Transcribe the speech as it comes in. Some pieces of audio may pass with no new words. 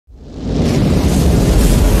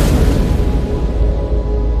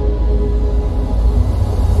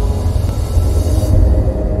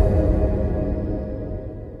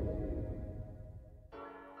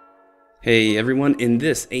Hey everyone, in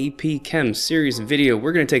this AP Chem series video,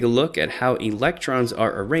 we're going to take a look at how electrons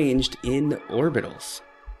are arranged in orbitals.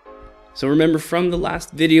 So remember from the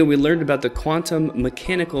last video, we learned about the quantum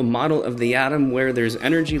mechanical model of the atom where there's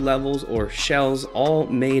energy levels or shells all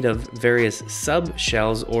made of various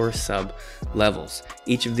subshells or sublevels.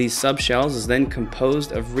 Each of these subshells is then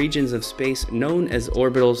composed of regions of space known as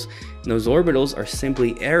orbitals, and those orbitals are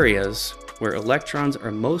simply areas where electrons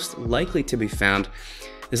are most likely to be found.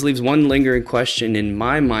 This leaves one lingering question in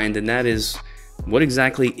my mind, and that is, what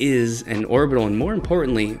exactly is an orbital, and more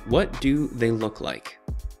importantly, what do they look like?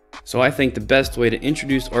 So I think the best way to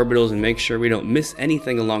introduce orbitals and make sure we don't miss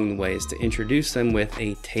anything along the way is to introduce them with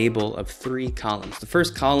a table of 3 columns. The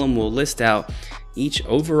first column will list out each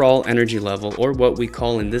overall energy level, or what we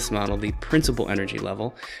call in this model the principal energy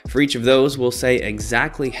level. For each of those, we'll say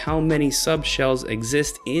exactly how many subshells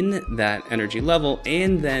exist in that energy level,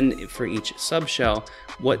 and then for each subshell,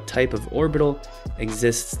 what type of orbital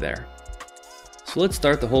exists there. So let's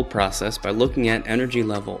start the whole process by looking at energy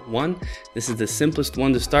level 1. This is the simplest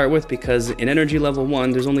one to start with because in energy level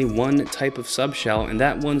 1, there's only one type of subshell, and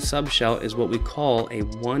that one subshell is what we call a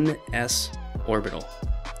 1s orbital.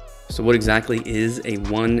 So what exactly is a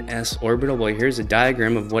 1s orbital? Well, here's a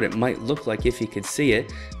diagram of what it might look like if you could see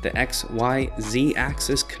it. The x, y, z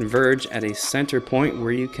axis converge at a center point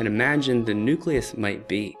where you can imagine the nucleus might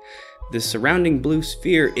be. The surrounding blue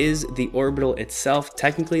sphere is the orbital itself.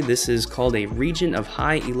 Technically, this is called a region of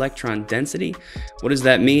high electron density. What does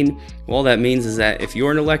that mean? Well, all that means is that if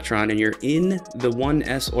you're an electron and you're in the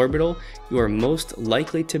 1s orbital, you are most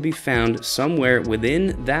likely to be found somewhere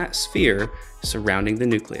within that sphere surrounding the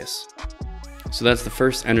nucleus. So that's the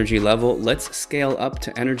first energy level. Let's scale up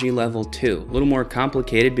to energy level 2. A little more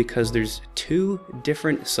complicated because there's 2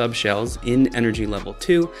 different subshells in energy level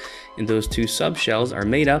 2, and those 2 subshells are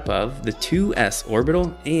made up of the 2s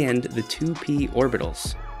orbital and the 2p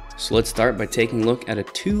orbitals. So let's start by taking a look at a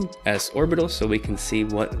 2s orbital so we can see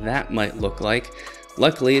what that might look like.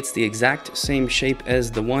 Luckily, it's the exact same shape as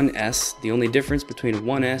the 1s. The only difference between a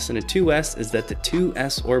 1s and a 2s is that the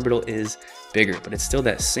 2s orbital is bigger, but it's still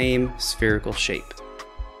that same spherical shape.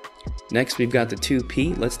 Next, we've got the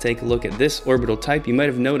 2p. Let's take a look at this orbital type. You might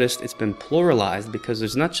have noticed it's been pluralized because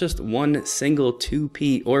there's not just one single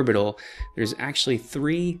 2p orbital, there's actually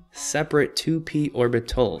 3 separate 2p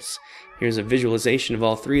orbitals. Here's a visualization of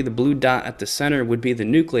all 3. The blue dot at the center would be the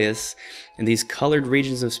nucleus, and these colored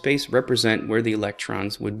regions of space represent where the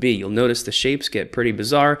electrons would be. You'll notice the shapes get pretty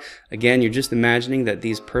bizarre. Again, you're just imagining that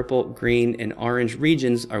these purple, green, and orange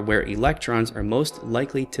regions are where electrons are most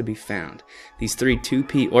likely to be found. These 3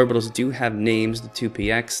 2p orbitals do have names, the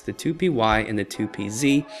 2px, the 2py, and the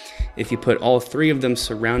 2pz. If you put all 3 of them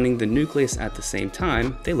surrounding the nucleus at the same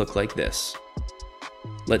time, they look like this.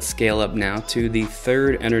 Let's scale up now to the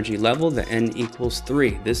 3rd energy level, the n equals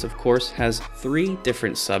 3. This, of course, has 3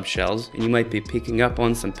 different subshells, and you might be picking up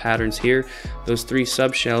on some patterns here. Those 3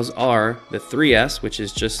 subshells are the 3s, which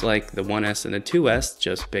is just like the 1s and the 2s,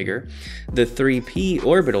 just bigger. The 3p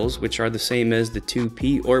orbitals, which are the same as the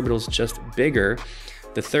 2p orbitals, just bigger.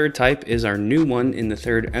 The 3rd type is our new one in the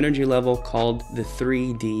 3rd energy level called the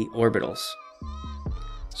 3d orbitals.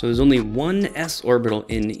 So there's only one s orbital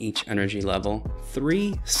in each energy level.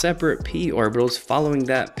 3 separate p orbitals following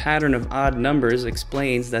that pattern of odd numbers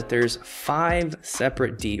explains that there's 5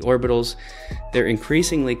 separate d orbitals. They're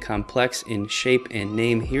increasingly complex in shape and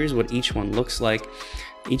name. Here's what each one looks like.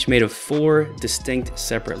 Each made of 4 distinct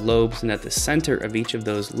separate lobes, and at the center of each of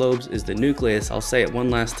those lobes is the nucleus. I'll say it one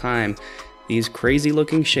last time. These crazy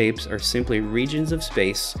looking shapes are simply regions of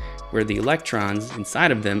space where the electrons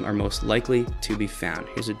inside of them are most likely to be found.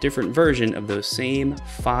 Here's a different version of those same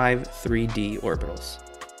 5 3D orbitals.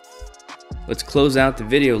 Let's close out the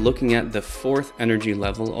video looking at the 4th energy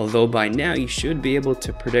level, although by now you should be able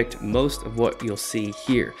to predict most of what you'll see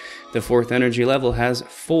here. The 4th energy level has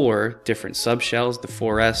 4 different subshells, the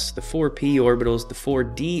 4s, the 4p orbitals, the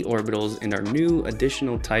 4d orbitals, and our new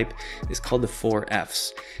additional type is called the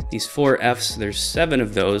 4fs. These 4fs, there's 7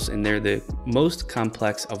 of those, and they're the most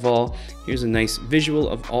complex of all. Here's a nice visual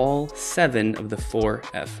of all 7 of the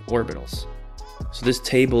 4f orbitals. So this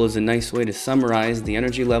table is a nice way to summarize the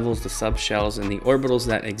energy levels, the subshells, and the orbitals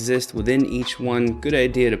that exist within each one. Good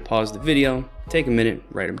idea to pause the video, take a minute,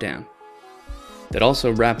 write them down. That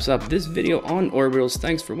also wraps up this video on orbitals.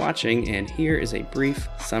 Thanks for watching, and here is a brief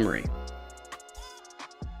summary.